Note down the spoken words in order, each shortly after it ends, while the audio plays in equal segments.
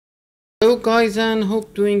Hello guys, and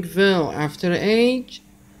hope doing well. After age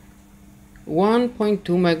 1.2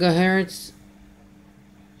 megahertz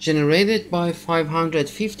generated by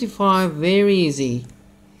 555, very easy.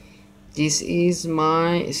 This is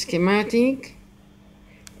my schematic.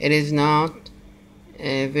 It is not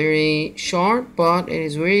very short, but it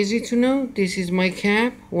is very easy to know. This is my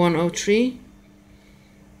cap 103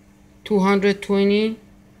 220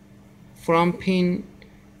 from pin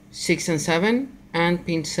 6 and 7 and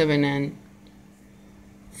pin 7 and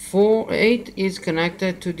 8 is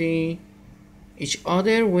connected to each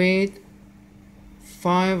other with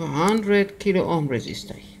 500 kilo ohm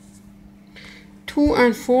resistor. 2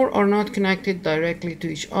 and 4 are not connected directly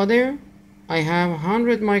to each other. I have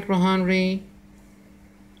 100 microhenry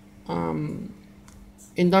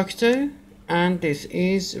inductor, and this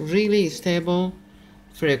is really stable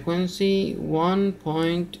frequency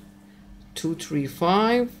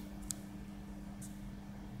 1.235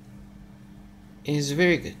 is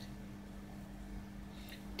very good.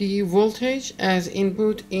 The voltage as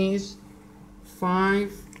input is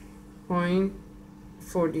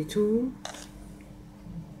 5.42.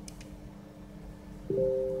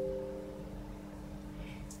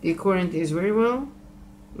 The current is very well,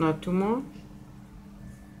 not too much.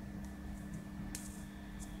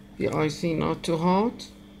 The IC not too hot.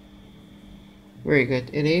 Very good.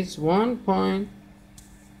 It is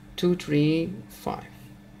 1.235.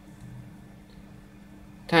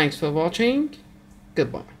 Thanks for watching.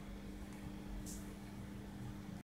 Goodbye.